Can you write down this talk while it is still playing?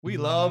We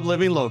love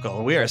living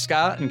local. We are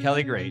Scott and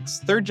Kelly Greats,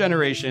 third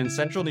generation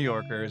Central New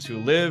Yorkers who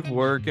live,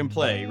 work, and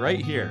play right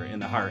here in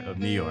the heart of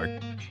New York.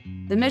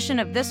 The mission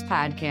of this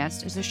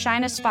podcast is to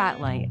shine a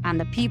spotlight on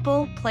the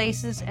people,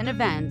 places, and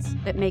events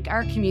that make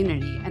our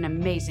community an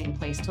amazing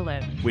place to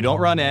live. We don't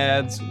run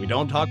ads. We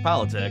don't talk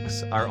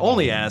politics. Our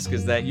only ask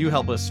is that you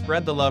help us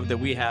spread the love that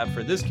we have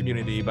for this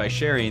community by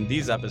sharing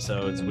these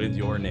episodes with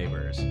your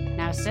neighbors.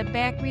 Now sit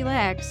back,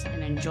 relax,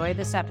 and enjoy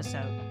this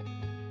episode.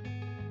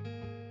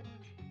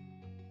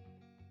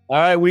 All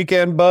right,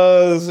 weekend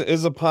buzz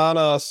is upon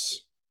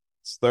us.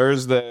 It's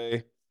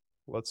Thursday.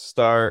 Let's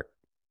start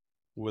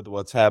with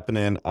what's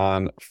happening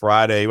on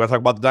Friday. You want to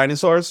talk about the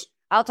dinosaurs?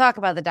 I'll talk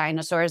about the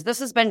dinosaurs. This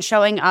has been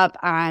showing up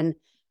on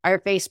our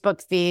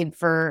Facebook feed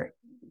for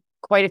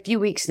quite a few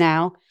weeks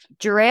now.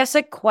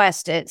 Jurassic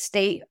Quest at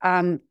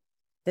the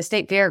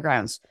State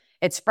Fairgrounds.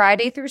 It's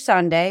Friday through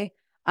Sunday.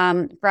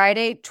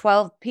 Friday,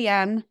 12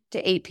 p.m.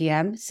 to 8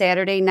 p.m.,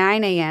 Saturday,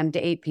 9 a.m. to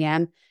 8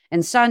 p.m.,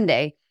 and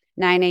Sunday,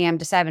 9 a.m.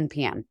 to 7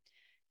 p.m.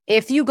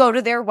 If you go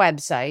to their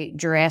website,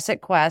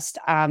 Jurassic Quest,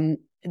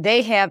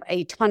 they have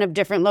a ton of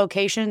different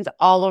locations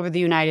all over the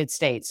United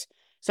States.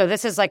 So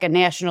this is like a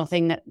national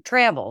thing that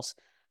travels.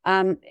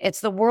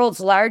 It's the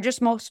world's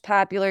largest, most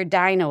popular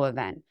dino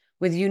event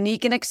with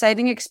unique and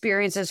exciting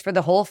experiences for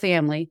the whole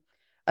family.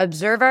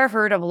 Observe our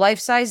herd of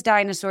life-size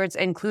dinosaurs,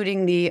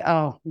 including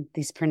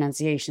these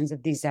pronunciations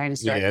of these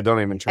dinosaurs. Yeah,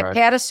 don't even try.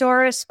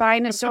 Apatosaurus,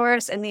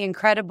 Spinosaurus, and the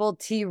incredible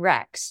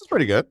T-Rex. That's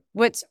pretty good.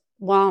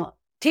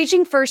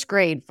 Teaching first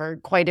grade for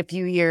quite a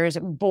few years,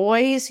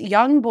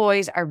 young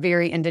boys are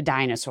very into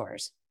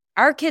dinosaurs.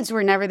 Our kids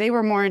were never, they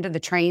were more into the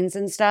trains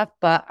and stuff.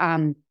 But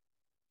a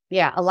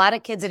lot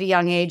of kids at a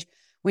young age,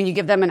 when you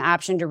give them an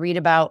option to read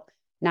about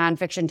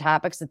nonfiction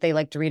topics that they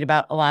like to read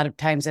about, a lot of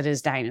times it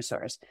is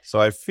dinosaurs. So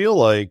I feel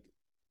like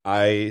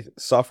I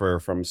suffer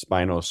from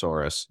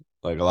Spinosaurus,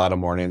 like a lot of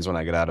mornings when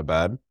I get out of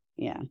bed.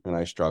 Yeah. And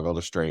I struggle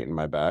to straighten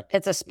my back.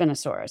 It's a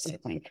Spinosaurus, I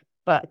think.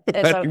 But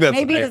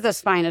maybe it is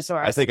a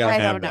Spinosaurus. I think I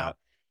don't know. that.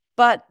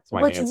 But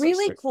what's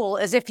really cool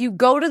is if you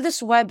go to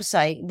this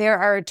website, there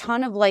are a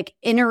ton of like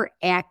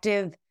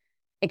interactive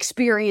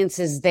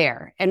experiences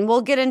there. And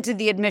we'll get into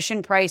the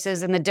admission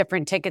prices and the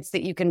different tickets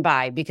that you can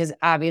buy, because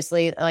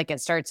obviously like it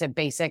starts at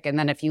basic. And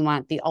then if you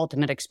want the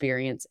ultimate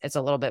experience, it's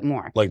a little bit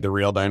more. Like the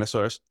real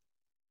dinosaurs?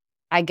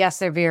 I guess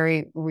they're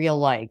very real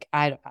like.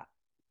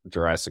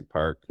 Jurassic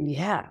Park.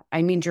 Yeah.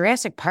 I mean,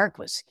 Jurassic Park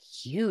was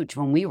huge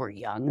when we were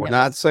young. We're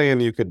not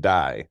saying you could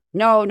die.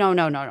 No. None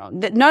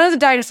of the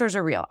dinosaurs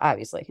are real,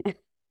 obviously.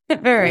 I'm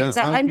just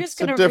going to.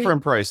 It's a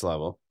different price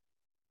level.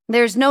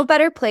 There's no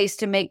better place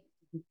to make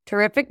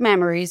terrific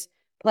memories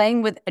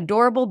playing with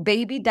adorable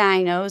baby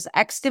dinos,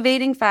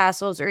 excavating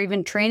fossils, or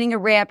even training a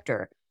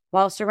raptor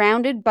while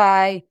surrounded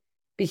by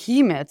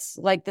behemoths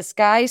like the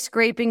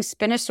skyscraping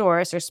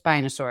Spinosaurus or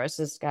Spinosaurus,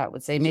 as Scott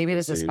would say. Maybe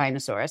this is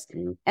Spinosaurus.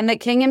 And the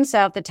king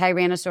himself, the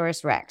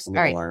Tyrannosaurus Rex. All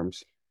right.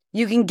 Arms.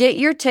 You can get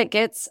your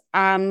tickets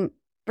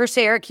for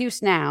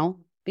Syracuse now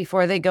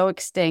before they go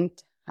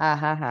extinct. Ha,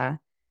 ha, ha.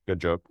 Good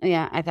joke.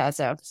 Yeah, I thought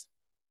so.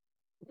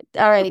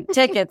 All right,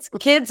 tickets.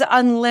 Kids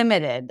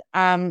Unlimited.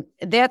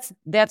 That's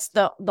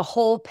the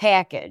whole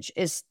package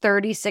is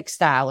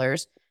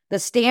 $36. The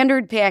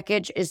standard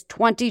package is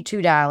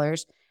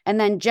 $22. And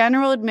then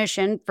general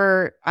admission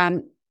for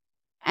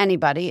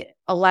anybody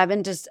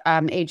 11 to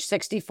age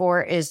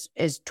 64 is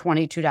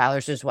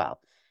 $22 as well.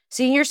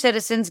 Senior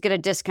citizens get a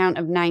discount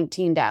of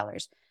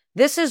 $19.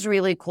 This is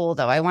really cool,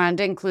 though. I wanted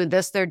to include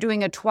this. They're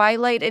doing a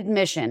twilight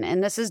admission,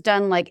 and this is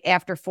done like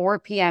after 4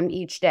 p.m.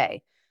 each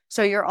day.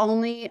 So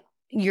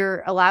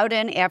you're allowed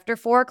in after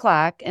 4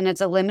 o'clock, and it's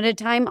a limited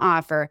time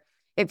offer.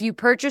 If you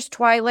purchase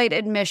twilight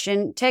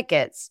admission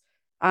tickets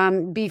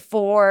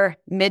before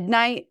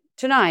midnight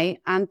tonight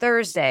on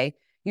Thursday,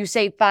 you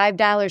save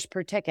 $5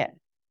 per ticket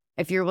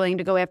if you're willing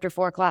to go after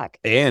 4 o'clock.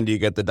 And you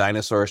get the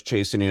dinosaurs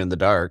chasing you in the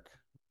dark.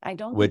 I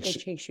don't think they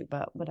chase you,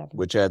 but whatever.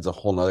 Which adds a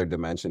whole nother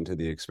dimension to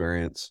the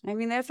experience. I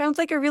mean, that sounds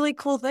like a really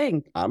cool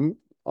thing. I'm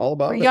all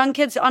about For it. young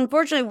kids,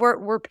 unfortunately,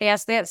 we're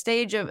past that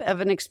stage of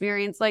an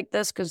experience like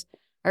this because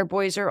our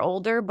boys are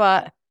older.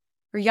 But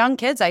for young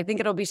kids, I think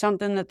it'll be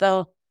something that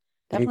they'll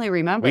definitely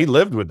remember. We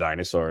lived with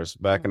dinosaurs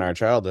back in our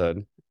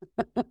childhood.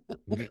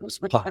 It was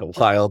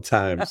wild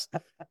times.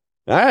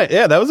 All right.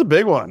 Yeah, that was a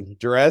big one.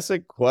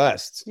 Jurassic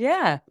Quest.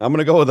 Yeah. I'm going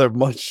to go with a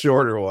much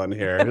shorter one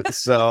here.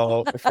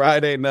 So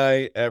Friday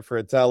night at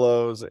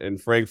Fratello's in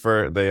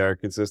Frankfurt, they are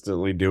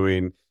consistently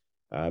doing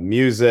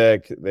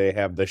music. They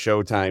have the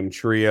Showtime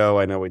trio.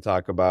 I know we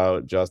talk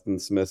about Justin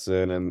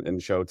Smithson and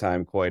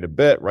Showtime quite a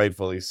bit,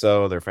 rightfully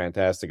so. They're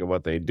fantastic at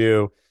what they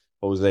do.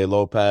 Jose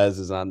Lopez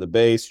is on the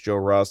bass, Joe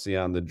Rossi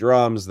on the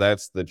drums.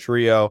 That's the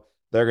trio.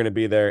 They're going to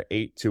be there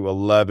 8 to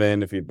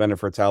 11. If you've been to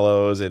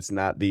Fratello's, it's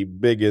not the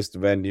biggest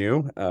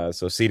venue,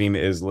 so seating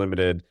is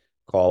limited.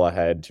 Call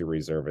ahead to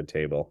reserve a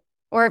table.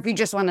 Or if you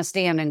just want to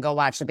stand and go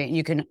watch the band,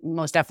 you can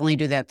most definitely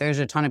do that. There's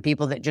a ton of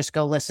people that just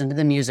go listen to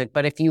the music.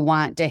 But if you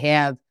want to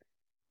have,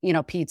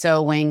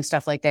 pizza, wings,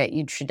 stuff like that,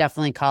 you should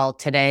definitely call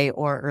today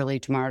or early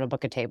tomorrow to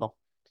book a table.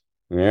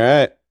 All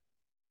right.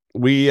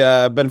 We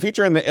been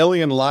featuring the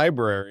Ilion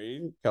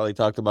Library. Kelly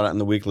talked about it in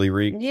the weekly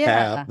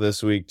recap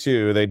this week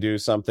too. They do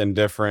something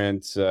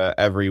different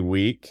every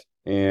week.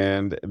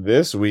 And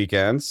this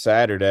weekend,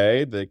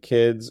 Saturday, the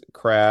kids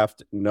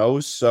craft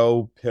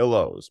no-sew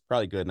pillows.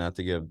 Probably good not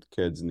to give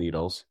kids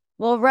needles.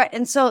 Well, right.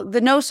 And so the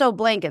no-sew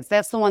blankets,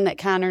 that's the one that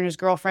Connor and his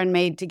girlfriend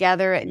made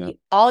together. And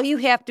all you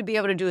have to be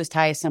able to do is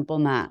tie a simple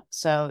knot.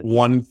 So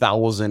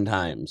 1,000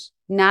 times.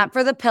 Not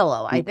for the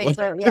pillow. I think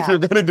they're going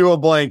to do a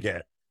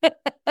blanket.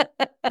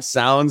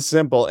 Sounds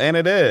simple, and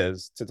it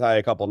is to tie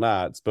a couple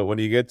knots, but when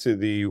you get to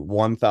the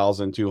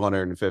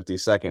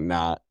 1,252nd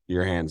knot,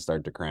 your hands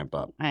start to cramp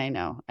up. I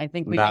know. I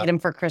think we made them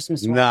for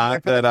Christmas.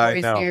 Not that I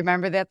know. Do you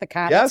remember that? The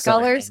comics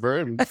colors?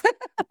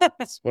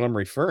 That's what I'm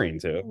referring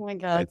to. Oh my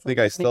God. I think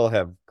I still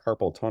have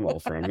carpal tunnel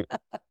from it.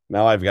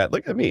 Now I've got,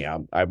 look at me.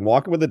 I'm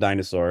walking with the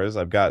dinosaurs.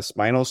 I've got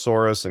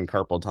Spinosaurus and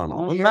carpal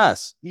tunnel. Oh, a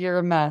mess. You're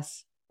a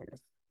mess.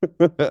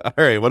 All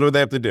right, what do they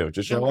have to do?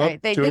 Just show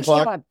up? They just show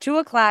up.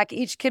 2:00.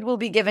 Each kid will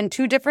be given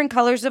 2 different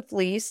colors of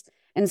fleece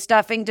and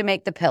stuffing to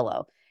make the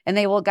pillow. And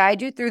they will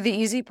guide you through the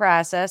easy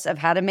process of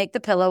how to make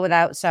the pillow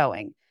without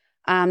sewing.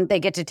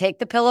 They get to take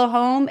the pillow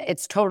home.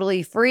 It's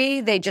totally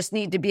free. They just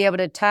need to be able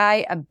to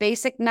tie a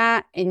basic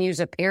knot and use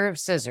a pair of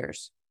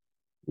scissors.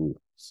 Ooh,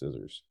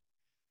 scissors.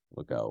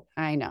 Look out.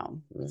 I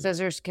know.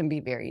 Scissors can be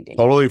very dangerous.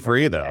 Totally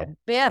free, though.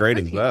 Yeah, great,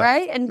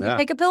 right? And you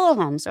take a pillow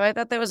home. So I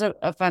thought that was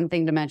a fun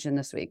thing to mention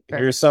this week.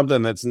 Here's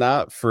something that's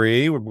not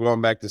free. We're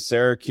going back to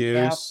Syracuse.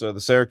 Yep. So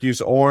the Syracuse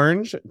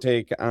Orange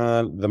take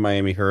on the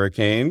Miami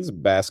Hurricanes.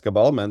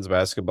 Basketball, men's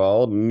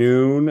basketball,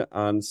 noon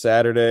on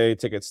Saturday.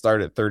 Tickets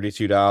start at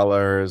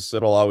 $32.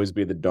 It'll always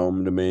be the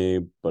Dome to me,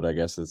 but I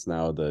guess it's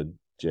now the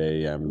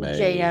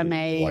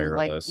JMA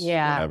wireless,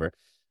 whatever.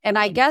 And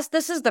I guess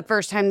this is the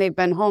first time they've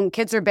been home.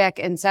 Kids are back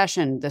in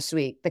session this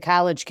week, the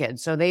college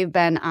kids. So they've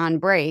been on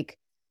break.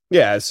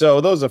 Yeah,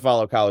 so those that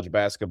follow college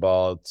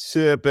basketball,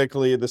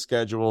 typically the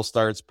schedule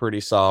starts pretty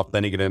soft.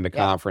 Then you get into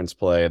conference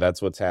play.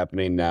 That's what's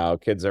happening now.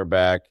 Kids are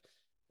back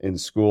in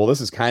school. This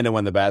is kind of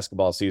when the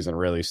basketball season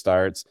really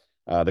starts.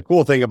 The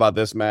cool thing about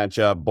this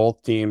matchup,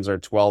 both teams are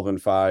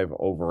 12-5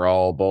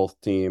 overall.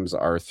 Both teams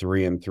are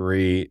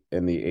 3-3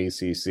 in the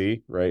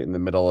ACC, right in the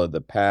middle of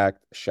the pack.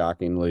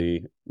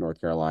 Shockingly,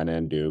 North Carolina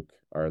and Duke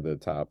are the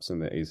tops in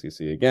the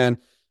ACC again.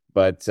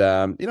 But,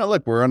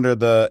 look, we're under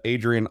the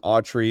Adrian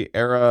Autry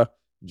era.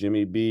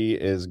 Jimmy B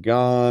is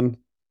gone.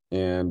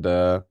 And,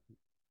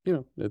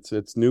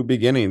 it's new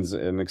beginnings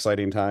and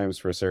exciting times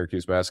for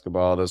Syracuse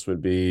basketball. This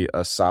would be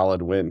a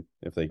solid win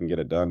if they can get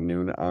it done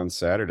noon on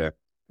Saturday.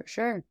 For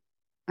sure.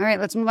 All right,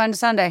 let's move on to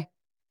Sunday.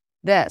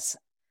 This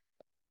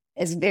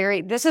is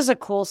a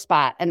cool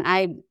spot. And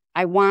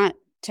I want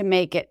to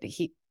make it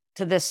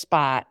to this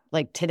spot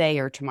like today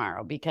or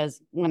tomorrow, because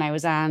when I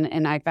was on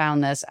and I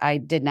found this, I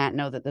did not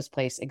know that this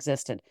place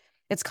existed.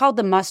 It's called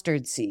the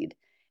Mustard Seed.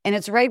 And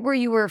it's right where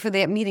you were for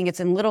that meeting. It's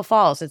in Little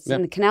Falls. It's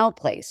in the Canal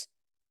Place.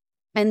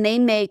 And they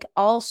make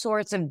all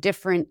sorts of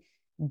different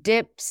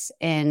dips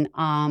and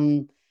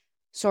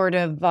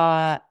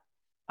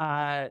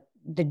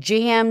the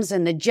jams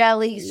and the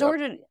jelly,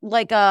 sort of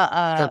like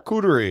a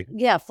charcuterie.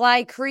 Yeah,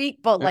 Fly Creek,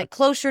 but like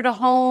closer to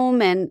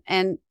home. And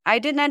I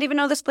did not even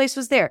know this place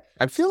was there.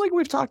 I feel like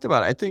we've talked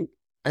about it.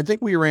 I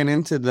think we ran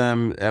into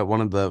them at one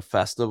of the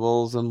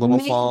festivals in Little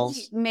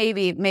Falls.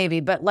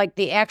 Maybe, but like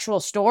the actual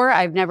store,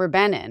 I've never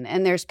been in.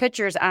 And there's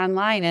pictures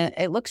online, and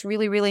it looks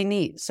really, really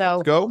neat. So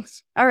let's go.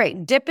 All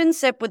right, dip and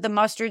sip with the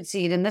Mustard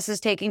Seed, and this is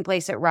taking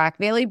place at Rock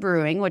Valley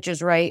Brewing, which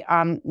is right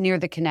near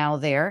the canal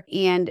there,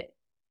 and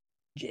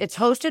it's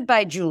hosted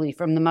by Julie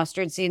from the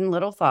Mustard Seed in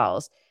Little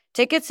Falls.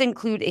 Tickets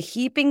include a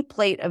heaping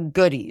plate of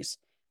goodies.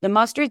 The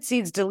Mustard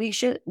Seed's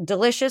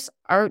delicious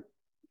art.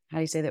 How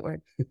do you say that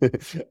word?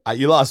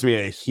 You lost me.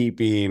 A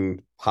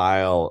heaping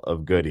pile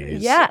of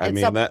goodies. Yeah,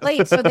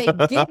 plate. So they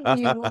give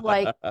you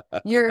like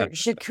your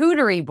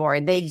charcuterie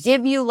board. They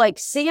give you like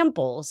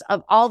samples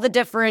of all the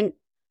different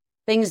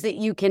things that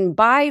you can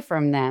buy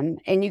from them,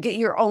 and you get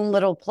your own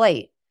little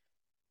plate.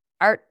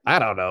 I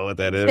don't know what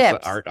that is.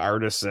 Dips.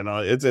 Artisan.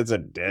 It's a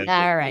dip.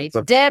 All right.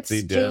 Dips,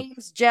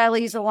 jams,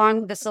 jellies,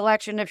 along with a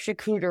selection of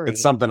charcuterie.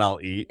 It's something I'll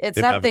eat. It's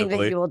something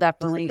that you will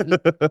definitely eat.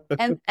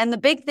 And the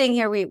big thing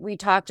here, we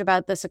talked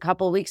about this a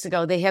couple of weeks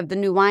ago. They have the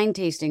new wine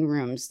tasting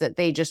rooms that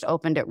they just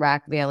opened at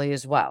Rock Valley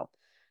as well.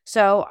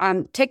 So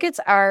tickets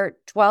are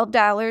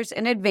 $12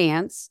 in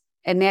advance,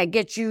 and that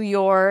gets you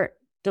your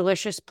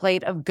delicious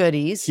plate of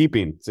goodies.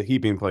 Heaping. It's a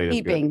heaping plate.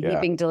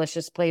 Heaping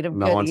delicious plate of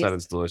goodies. No one said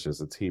it's delicious.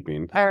 It's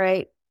heaping. All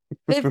right.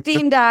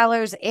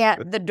 $15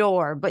 at the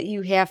door, but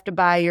you have to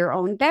buy your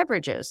own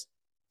beverages.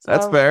 So,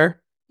 that's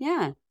fair.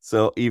 Yeah.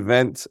 So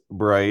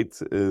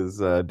Eventbrite is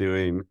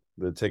doing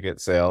the ticket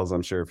sales.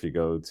 I'm sure if you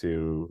go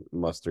to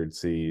Mustard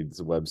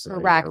Seed's website. For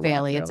Rock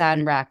Valley. It's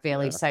on Rock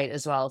Valley's site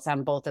as well. It's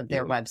on both of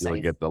their websites.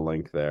 You'll get the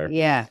link there.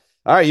 Yeah.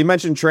 All right. You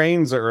mentioned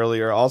trains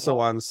earlier. Also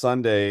on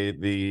Sunday,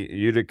 the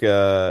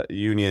Utica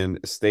Union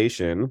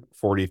Station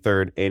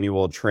 43rd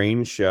Annual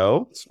Train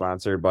Show,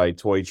 sponsored by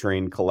Toy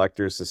Train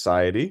Collectors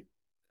Society.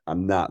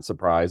 I'm not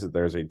surprised that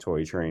there's a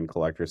Toy Train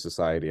Collector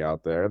Society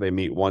out there. They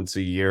meet once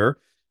a year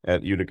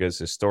at Utica's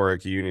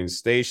historic Union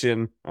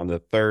Station on the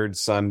third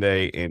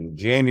Sunday in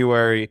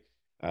January.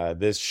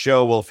 This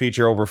show will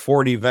feature over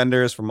 40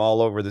 vendors from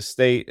all over the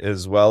state,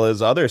 as well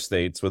as other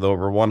states, with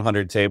over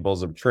 100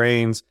 tables of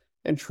trains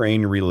and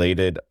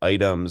train-related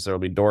items. There will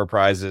be door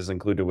prizes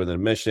included with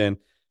admission,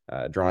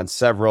 drawn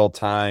several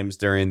times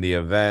during the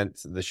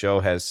event. The show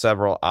has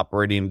several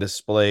operating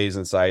displays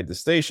inside the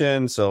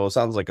station, so it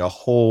sounds like a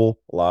whole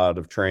lot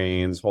of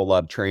trains, whole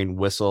lot of train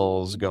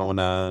whistles going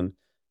on,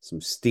 some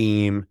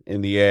steam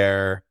in the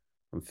air.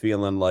 I'm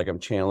feeling like I'm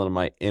channeling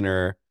my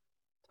inner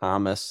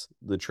Thomas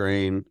the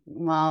Train.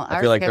 Well,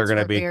 I feel like they're going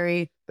to be,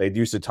 very... they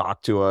used to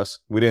talk to us.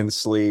 We didn't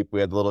sleep. We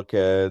had little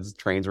kids.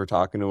 Trains were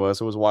talking to us.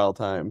 It was wild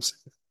times.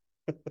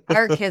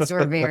 Our kids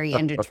were very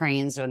into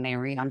trains when they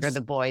were younger, the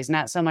boys,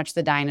 not so much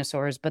the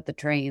dinosaurs, but the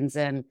trains.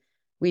 And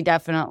we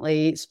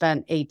definitely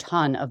spent a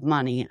ton of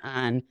money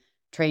on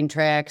train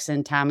tracks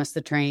and Thomas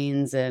the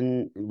Trains,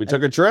 and we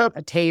took a trip,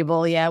 a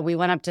table. Yeah, we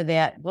went up to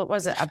that. What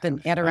was it, up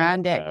in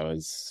Adirondack?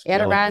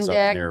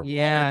 Adirondack.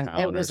 Yeah,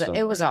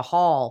 it was a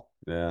haul.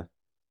 Yeah.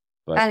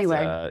 But,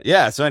 anyway,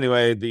 so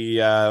anyway, the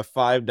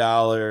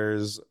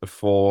 $5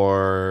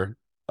 for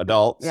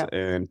adults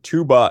and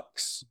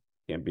 $2,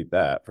 can't beat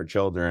that, for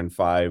children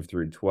 5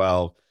 through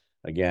 12.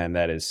 Again,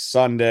 that is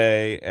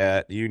Sunday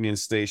at Union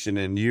Station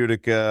in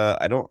Utica.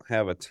 I don't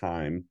have a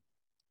time.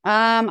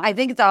 I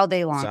think it's all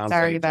day long.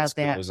 Sorry about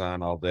that. It goes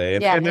on all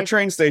day. And the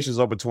train station is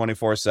open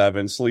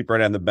 24/7. Sleep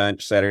right on the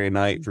bench Saturday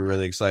night if you're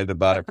really excited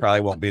about it. Probably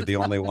won't be the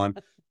only one.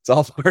 It's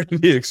all part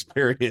of the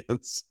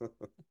experience. All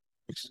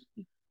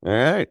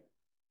right.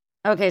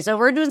 Okay, so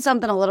we're doing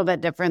something a little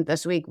bit different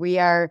this week. We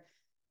are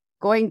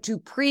going to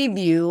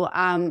preview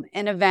an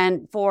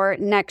event for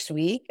next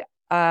week.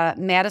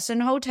 Madison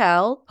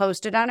Hotel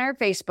posted on our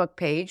Facebook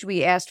page.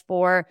 We asked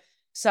for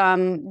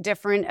some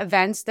different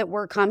events that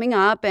were coming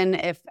up, and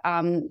if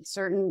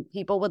certain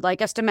people would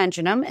like us to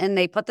mention them, and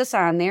they put this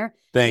on there.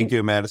 Thank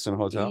you, Madison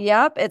Hotel.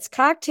 Yep, it's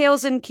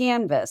Cocktails and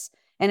Canvas,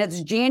 and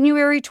it's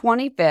January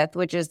 25th,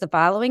 which is the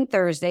following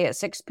Thursday at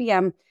 6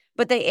 p.m.,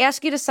 but they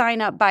ask you to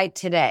sign up by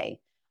today.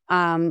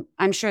 I'm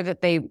sure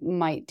that they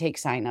might take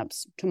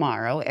signups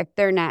tomorrow if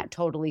they're not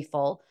totally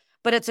full,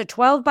 but it's a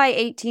 12 by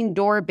 18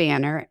 door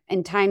banner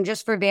in time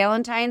just for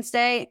Valentine's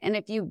Day, and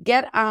if you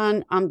get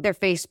on their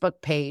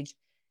Facebook page,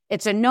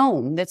 it's a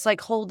gnome that's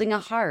like holding a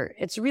heart.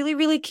 It's really,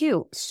 really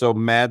cute. So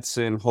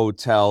Madsen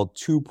Hotel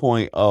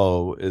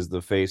 2.0 is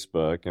the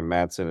Facebook, and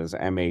Madsen is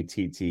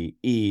MATTESON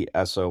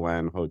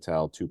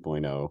Hotel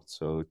 2.0.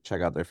 So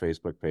check out their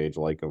Facebook page,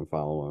 like them,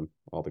 follow them,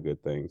 all the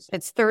good things.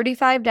 It's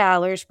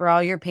 $35 for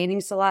all your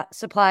painting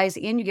supplies,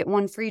 and you get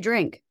one free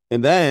drink.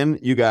 And then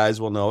you guys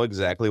will know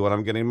exactly what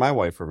I'm getting my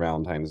wife for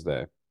Valentine's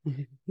Day.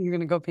 You're going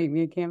to go paint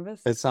me a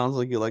canvas? It sounds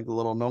like you like the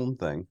little gnome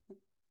thing.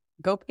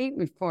 Go paint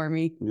me for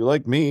me. You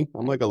like me.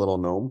 I'm like a little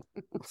gnome.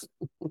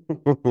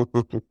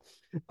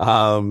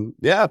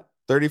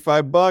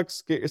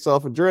 $35. Get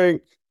yourself a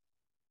drink.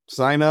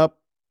 Sign up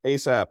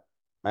ASAP.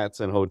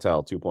 Madsen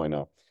Hotel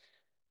 2.0.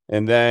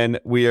 And then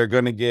we are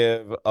going to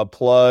give a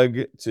plug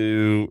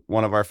to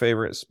one of our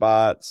favorite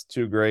spots.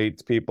 Two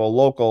great people,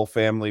 local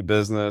family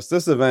business.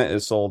 This event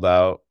is sold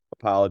out.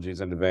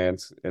 Apologies in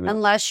advance.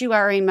 Unless you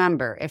are a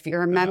member. If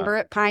you're a member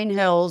at Pine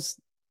Hills,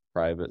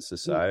 private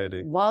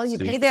society. Well, you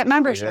pay that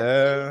membership.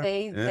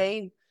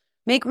 They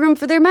make room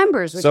for their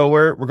members. So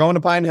we're going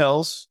to Pine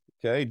Hills.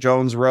 Okay,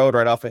 Jones Road,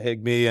 right off of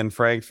Higbee in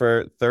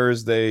Frankfort,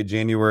 Thursday,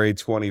 January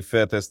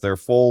 25th. It's their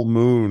full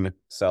moon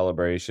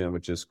celebration,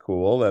 which is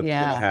cool. That's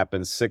going to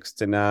happen 6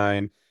 to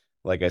 9.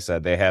 Like I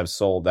said, they have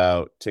sold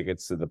out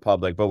tickets to the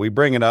public, but we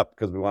bring it up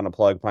because we want to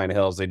plug Pine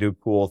Hills. They do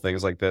cool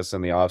things like this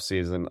in the off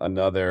season.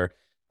 Another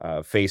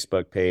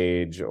Facebook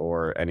page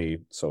or any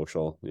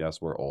social.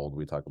 Yes, we're old.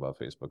 We talk about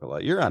Facebook a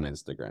lot. You're on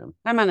Instagram.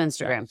 I'm on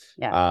Instagram.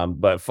 Yeah.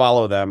 But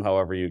follow them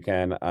however you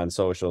can on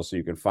social so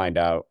you can find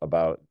out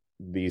about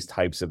these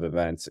types of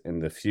events in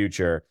the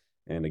future.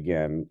 And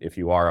again, if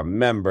you are a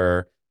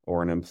member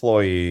or an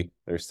employee,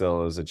 there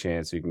still is a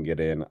chance you can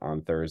get in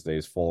on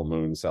Thursday's full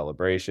moon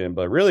celebration.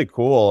 But really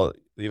cool,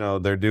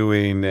 they're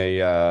doing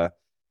a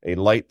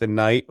Light the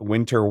Night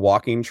winter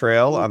walking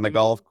trail on the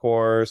golf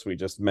course. We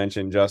just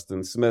mentioned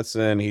Justin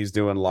Smithson. He's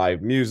doing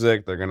live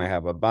music. They're going to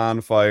have a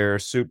bonfire,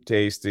 soup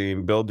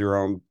tasting, build your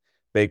own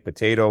baked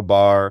potato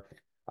bar.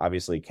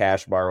 Obviously,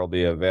 cash bar will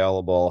be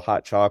available,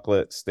 hot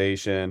chocolate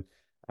station.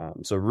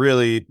 So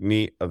really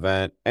neat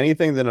event.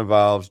 Anything that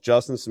involves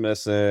Justin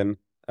Smithson,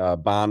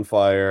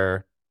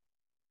 bonfire,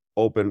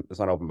 it's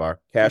not open bar,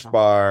 cash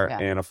bar,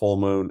 and a full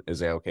moon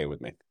is okay with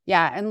me.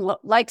 Yeah, and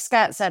like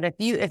Scott said,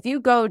 if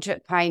you go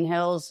to Pine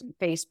Hills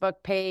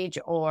Facebook page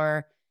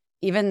or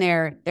even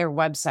their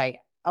website,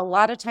 a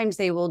lot of times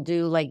they will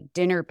do like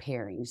dinner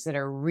pairings that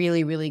are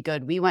really, really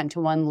good. We went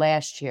to one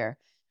last year.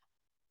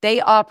 They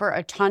offer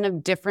a ton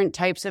of different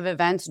types of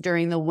events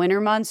during the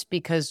winter months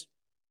because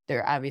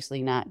they're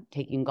obviously not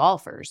taking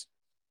golfers.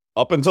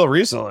 Up until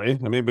recently.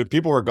 I mean, but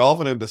people were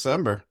golfing in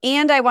December.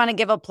 And I want to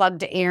give a plug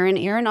to Erin.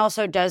 Erin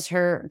also does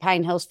her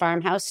Pine Hills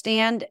Farmhouse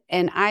stand.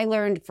 And I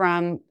learned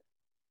from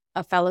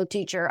a fellow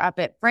teacher up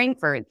at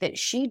Frankfurt that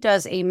she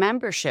does a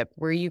membership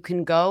where you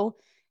can go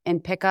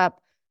and pick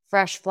up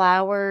fresh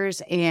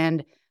flowers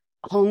and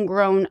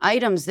homegrown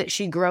items that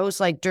she grows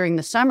like during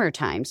the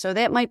summertime. So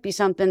that might be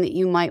something that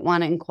you might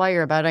want to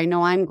inquire about. I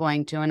know I'm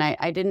going to, and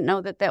I didn't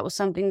know that that was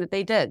something that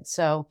they did.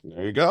 So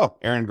there you go.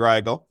 Erin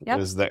Greigel Yep.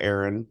 is the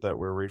Erin that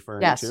we're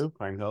referring Yes. to,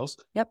 Pine Hills.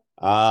 Yep.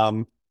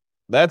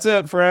 That's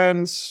it,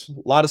 friends.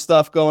 A lot of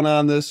stuff going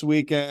on this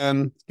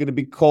weekend. It's going to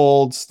be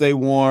cold. Stay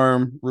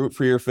warm. Root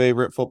for your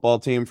favorite football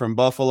team from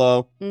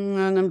Buffalo.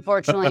 And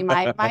unfortunately,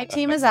 my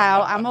team is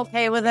out. I'm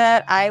okay with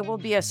it. I will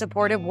be a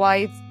supportive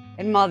wife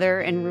and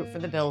mother and root for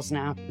the Bills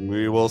now.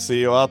 We will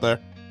see you out there.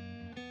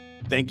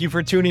 Thank you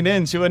for tuning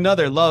in to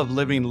another Love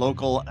Living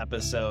Local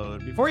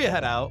episode. Before you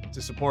head out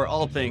to support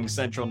all things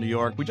Central New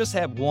York, we just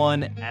have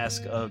one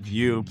ask of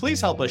you. Please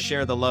help us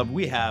share the love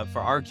we have for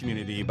our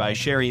community by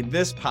sharing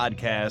this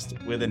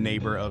podcast with a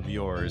neighbor of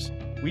yours.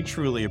 We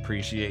truly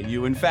appreciate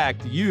you. In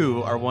fact,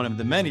 you are one of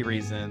the many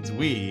reasons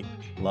we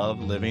love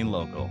living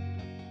local.